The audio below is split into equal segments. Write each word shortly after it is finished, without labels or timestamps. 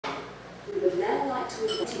We would now like to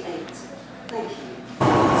 48. Thank you.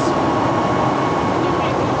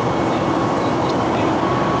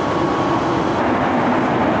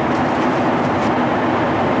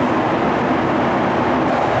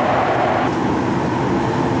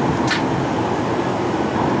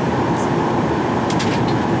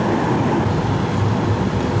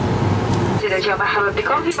 مرحبا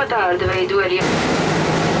بكم في مطار دبي دولي. I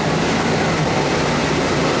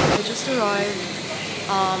just arrived.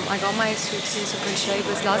 I got my suitcase super straight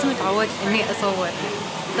بس لازم اتعود اني اصور.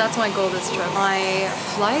 That's my goal this trip. My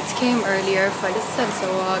flight came earlier فلسه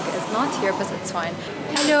السواق is not here but it's fine.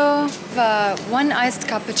 Hello. One iced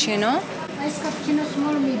cappuccino. Iced cappuccino,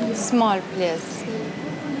 small, medium. Small please.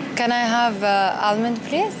 Can I have almond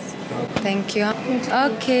please? Thank you.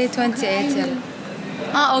 Okay 28 يلا.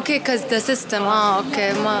 اوكي cause the system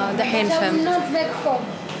اوكي ما دحين فهمت.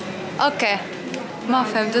 اوكي ما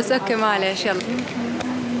فهمت بس اوكي معلش يلا.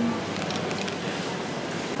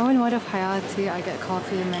 أول مرة في حياتي I get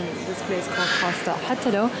coffee من this place called Pasta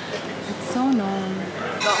حتى لو it's so known.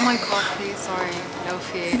 Got my coffee sorry لو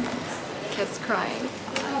في kids crying.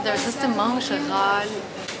 Their system ما هو شغال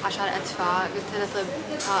عشان أدفع قلت له طيب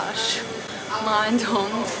ما عندهم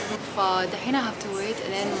فدحين I have to wait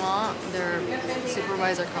لين ما their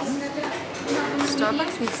supervisor comes.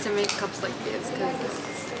 Starbucks needs to make cups like this because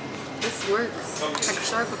this works. Like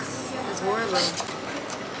Starbucks is horrible.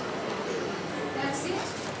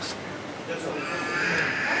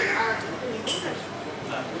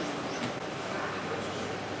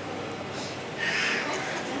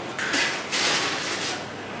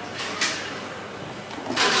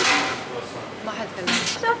 ما حد كلم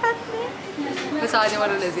شافتني بس عادي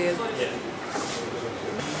مرة لذيذ.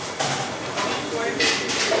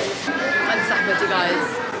 هذه صاحبتي guys.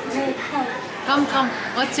 Come.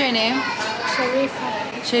 What's your name?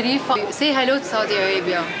 Sharifa. Say hello to Saudi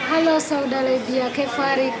Arabia. Hello Saudi Arabia.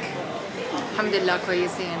 كيفك؟ الحمد لله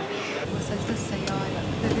كويسين. وصلت السيارة.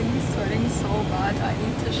 The rain is starting so bad. I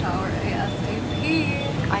need to shower ASAP.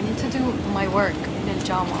 I need to do my work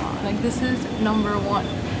للجامعة. Like this is number one.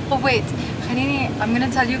 Oh wait, خليني I'm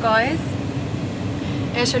gonna tell you guys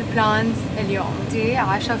ايش البلانز اليوم. دي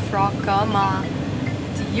عايشة في راكا مع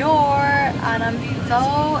Dior and I'm so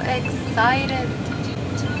excited.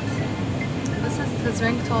 This is his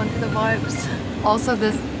ringtone to the vibes. Also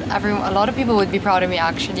a lot of people would be proud of me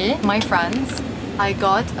actually. My friends, I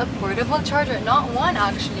got a portable charger. Not one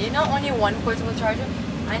actually, not only one portable charger.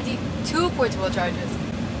 I need 2 portable chargers.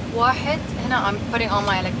 واحد هنا I'm putting all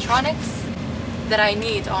my electronics that I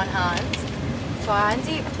need on hand. So I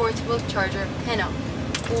need a portable charger هنا.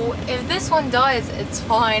 If this one dies, it's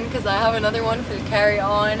fine because I have another one for the carry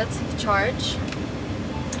on. Let's charge.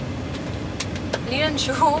 خلينا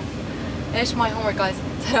نشوف ايش my homework guys.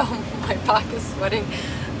 My back is sweating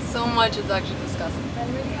so much, it's actually disgusting.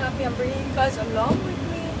 I'm really happy I'm bringing you guys along with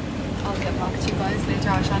me. I'll get back to you guys later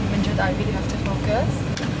عشان من جد I really have to focus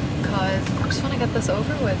because I just want to get this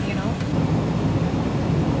over with, you know.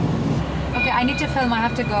 Okay, I need to film, I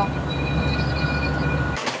have to go.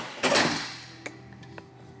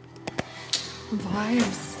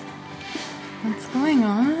 Vibes. What's going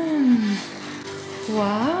on?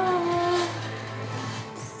 Wow.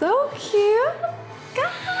 So cute.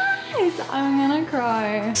 Guys, I'm gonna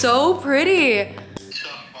cry. So pretty.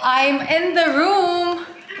 I'm in the room.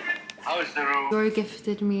 How is the room? Dior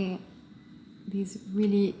gifted me these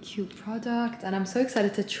really cute products and I'm so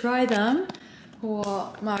excited to try them. هو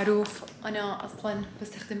معروف أنا أصلاً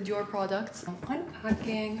بستخدم Dior products. I'm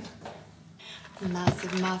unpacking.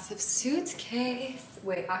 Massive suitcase.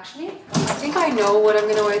 Wait, actually, I think I know what I'm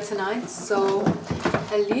gonna wear tonight, so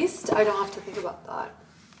at least I don't have to think about that.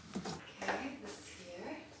 Okay, this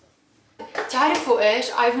here. تعرفوا إيش?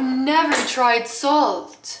 I've never tried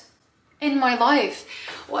salt in my life.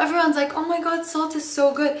 Well, everyone's like, oh my god, salt is so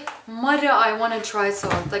good. مرة I want to try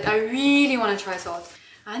salt. Like, I really want to try salt.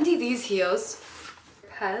 Andy, these heels,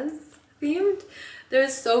 Pez themed. They're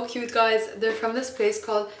so cute, guys. They're from this place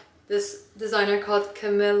called, this designer called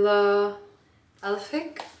Camilla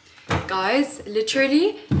Elphick. Guys, literally,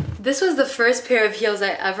 this was the first pair of heels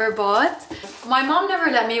I ever bought. My mom never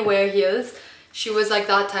let me wear heels. She was like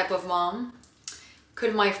that type of mom.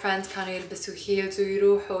 كل my friends كانوا يلبسوا heels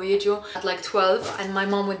ويروحوا ويجوا at like 12 and my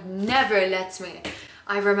mom would never let me.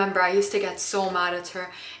 I remember I used to get so mad at her.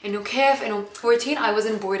 إنه كيف إنه 14 I was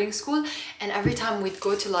in boarding school and every time we'd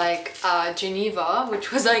go to like Geneva,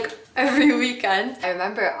 which was like every weekend. I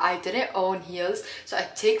remember I didn't own heels, so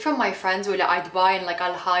I'd take from my friends or I'd buy and like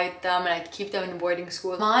I'll hide them and I'd keep them in boarding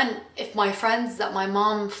school. Man, if my friends that my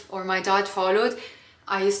mom or my dad followed,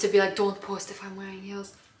 I used to be like, don't post if I'm wearing heels.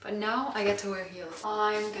 But now I get to wear heels.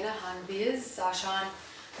 I'm gonna hang these عشان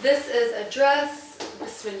this is a dress.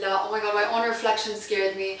 Bismillah. Oh my god, my own reflection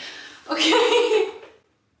scared me. Okay.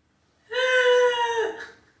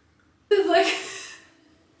 This is like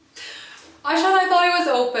عشان I thought it was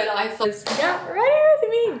open. I thought get ready with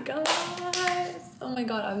me guys. Oh my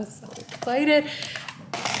god, I'm so excited.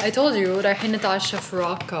 I told you رايحين نتعشى في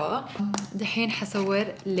راكا. دحين حصور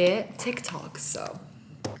لتيك توك. So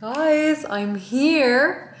guys, I'm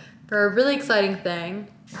here for a really exciting thing.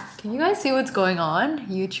 Can you guys see what's going on?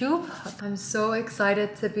 YouTube? I'm so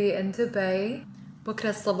excited to be in Dubai. بكرة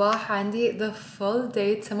الصباح عندي the full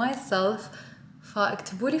day to myself.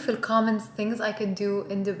 فاكتبوا لي في comments things I could do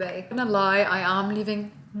in Dubai. I'm not gonna lie, I am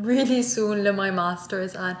leaving really soon to my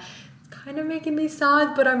masters and it's kind of making me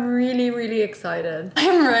sad, but I'm really excited.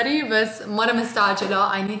 I'm ready, بس مرة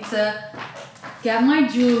مستعجلة. I need to get my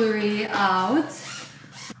jewelry out.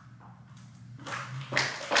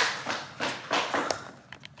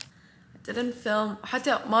 Didn't film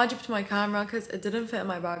حتى ما جبت my camera because it didn't fit in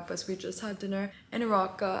my bag, but we just had dinner in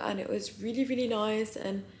Raqqa and it was really nice.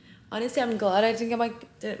 And honestly, I'm glad I didn't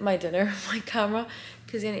get my dinner, my camera,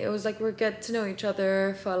 because it was like we're get to know each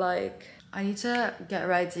other for like. I need to get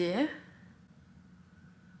ready.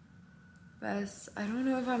 But I don't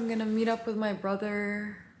know if I'm gonna meet up with my brother.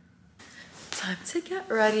 Time to get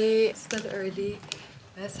ready. It's still early.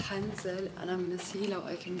 بس حنزل and I'm gonna see لو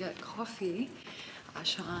I can get coffee.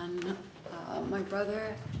 عشان my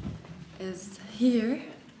brother is here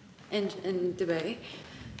in Dubai.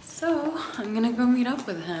 So I'm gonna go meet up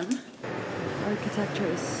with him. Architecture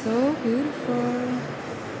is so beautiful.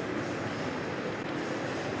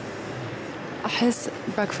 أحس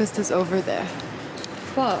breakfast is over there.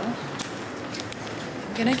 I'm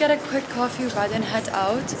gonna get a quick coffee وبعدين head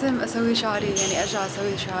out. لازم أسوي شعري يعني أرجع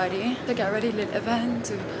أسوي شعري. To get ready للevent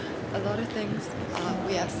to a lot of things.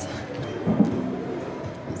 Yes.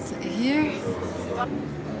 So here.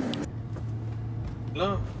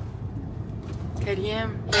 Hello. كريم.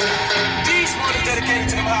 These one is dedicated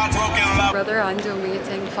to them hard-working love. Brother عنده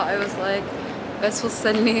meeting فI was like بس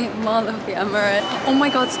وصلني Mall of the Emirate. Oh my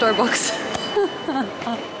god, Starbucks.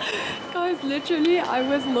 Guys, literally I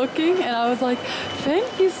was looking and I was like فين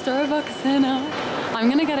في Starbucks هنا. I'm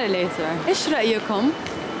gonna get it later. إيش رأيكم؟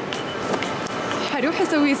 حروح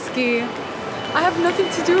أسوي ski. I have nothing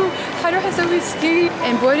to do. حروح أسوي ski.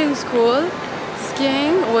 In boarding school,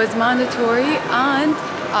 skiing was mandatory and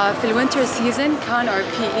في الوينتر سيزون كان our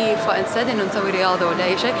PE فانستد انه نسوي رياضة ولا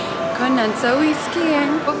اي شيء كنا نسوي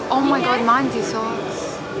skiing. Oh my god, ما عندي socks.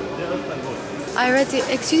 I already,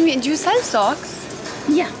 excuse me, do you sell socks?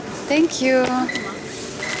 Yeah. Thank you.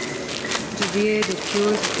 جديد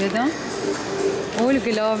وكيوت كذا.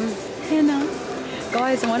 والجلوفز هنا.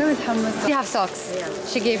 Guys, I'm really متحمسة. You have socks? Yeah.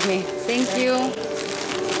 She gave me. Thank you.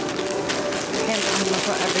 Okay, I'm gonna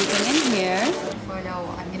put everything in here. فلو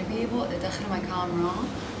I'm gonna be able to أدخل my camera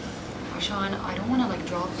عشان I don't want to like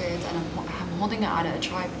drop it and I'm holding it على a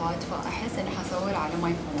tripod فأحس إني حصور على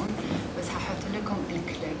my phone بس هحط لكم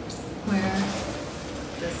الكليبس. Where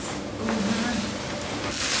this over.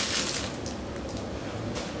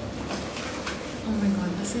 Oh my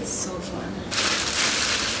god, this is so fun.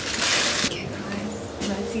 Okay guys,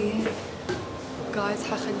 ready? Guys,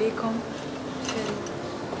 هخليكم في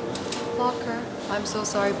locker. I'm so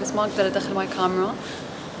sorry بس ما أقدر أدخل my camera.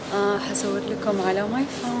 حصور لكم على my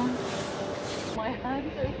phone. My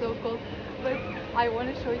hands are so cold, but I want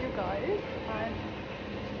to show you guys. And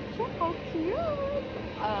check how cute.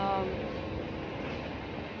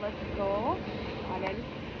 Let's go.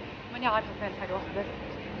 ماني عارفة فين حروح بس.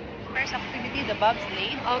 First activity, the Bob's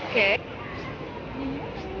Lane. Okay.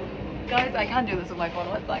 Guys, I can't do this with my phone.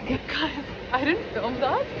 One second. Guys, I didn't film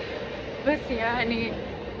that. But يعني,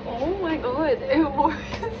 oh my god, it was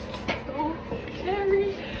so scary.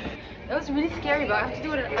 That was really scary, but I have to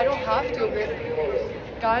do it. I don't have to, but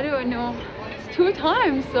gotta know it's 2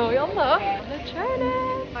 times. So yalla, let's try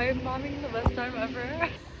it. I'm having the best time ever.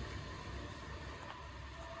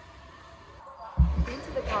 Been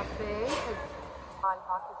to the cafe because my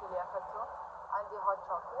package اللي أخذته عندي hot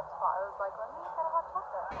chocolate. So I was like, let me get a hot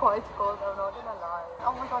chocolate. Quite cold, I'm not gonna lie.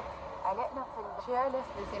 Oh my god, علقنا في الشير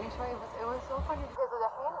ليست بس يعني شوي بس it was so funny because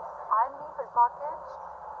الحين عندي في الباكج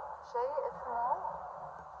شيء اسمه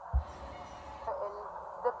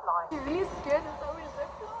zip line. I'm really scared to say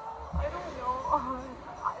zip line. I don't know.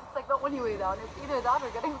 It's like the only way down. It's either that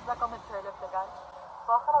or getting stuck on the chairlift again.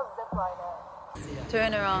 فخلاص zip line it.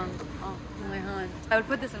 Turn around. Oh, my hand. I will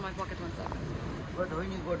put this in my pocket 1 second. But when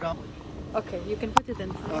you go down. Okay, you can put it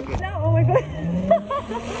inside. Okay. No, oh my god.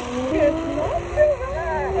 It's not too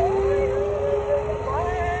bad.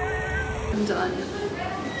 I'm done.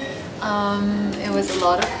 It was a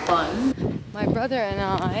lot of fun. My brother and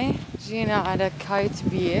I جينا على Kite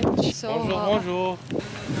Beach. So Bonjour.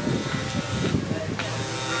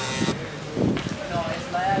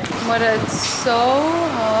 but it's so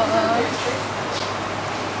hot.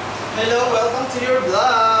 Hello, welcome to your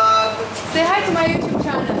vlog. Say hi to my YouTube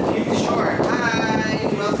channel. Sure. Hi,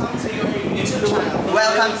 welcome to your YouTube channel.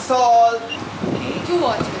 Welcome, Sol. 2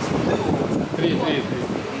 watches. Three.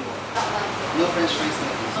 No French fries.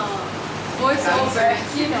 Voice over,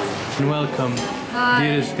 you know. Welcome, Hi.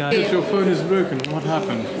 dearest guy. Your phone is broken. What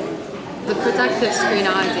happened? The protective screen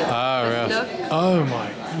idea. Oh, yes. Look. Oh my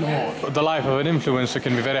lord. The life of an influencer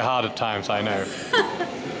can be very hard at times, I know.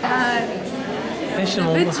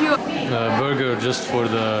 Video Burger just for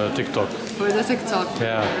the TikTok. for the TikTok.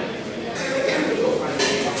 Yeah.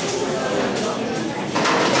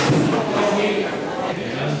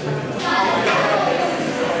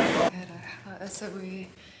 أسوي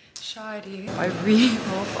شعري. I really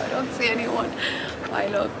hope I don't see anyone. I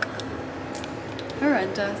look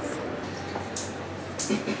horrendous.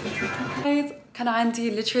 Guys, كان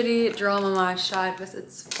عندي literally drama مع الشعر بس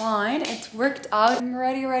it's fine. It worked out. I'm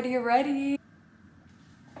ready.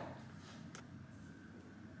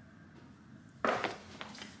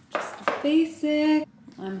 Just basic.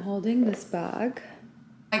 I'm holding this bag.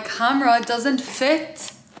 My camera doesn't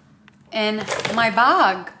fit in my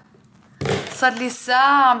bag. صار لي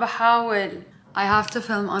ساعة عم بحاول. I have to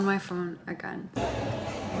film on my phone again.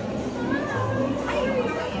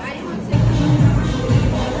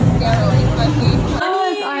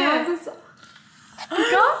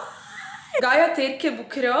 جاية تركي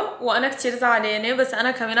بكرة وأنا كتير زعلانة بس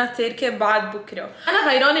أنا كمان تركي بعد بكرة. أنا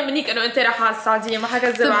غيرانة منك إنه أنت رايحة على السعودية ما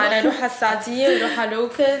حكذب على روح على السعودية وروح على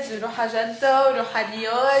لوكلز وروح على جدة وروح على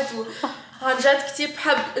الرياض وعن جد كتير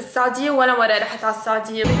بحب السعودية ولا مرة رحت على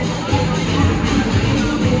السعودية.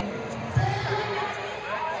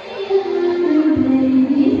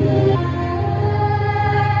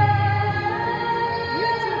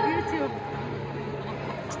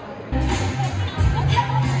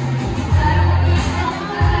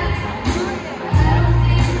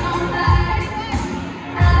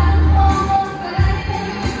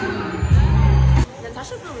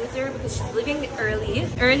 Because she's leaving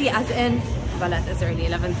early as in Balat is early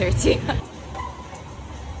 11:30.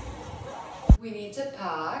 We need to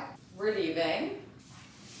pack. We're leaving.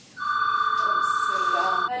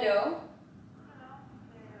 Hello.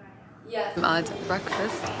 Yes. I'm at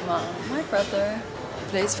breakfast. Mom, my brother.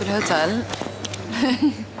 Place for the hotel.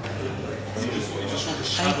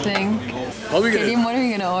 I think. Kareem, what are we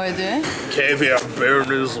gonna order? Caviar bear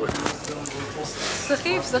noodle.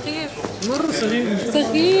 سخيف مرة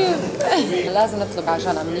سخيف. لازم نطلب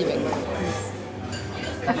عشان I'm leaving.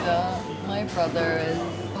 My brother is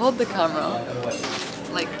hold the camera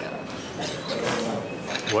like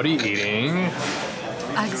What are you eating?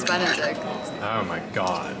 eggs Benedict. Oh my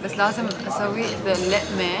god. بس لازم اسوي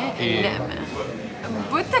اللقمة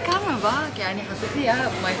put the camera back يعني حطيت لي اياها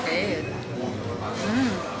on my face.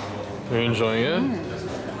 You're enjoying it?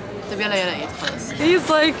 طب يلا eat خلاص. He's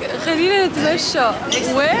like خلينا نتمشى.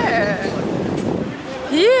 Where?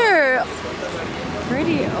 Here.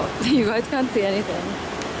 Pretty. You guys can't see anything.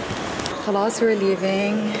 خلاص we're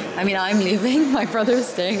leaving. I mean I'm leaving. My brother's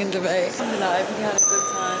staying in Dubai. Alhamdulillah, I think we had a good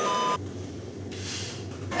time.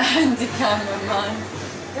 And the cameraman.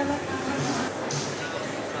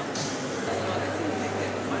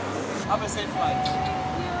 Have a safe flight.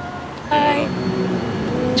 Bye.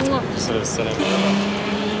 Sort of sitting.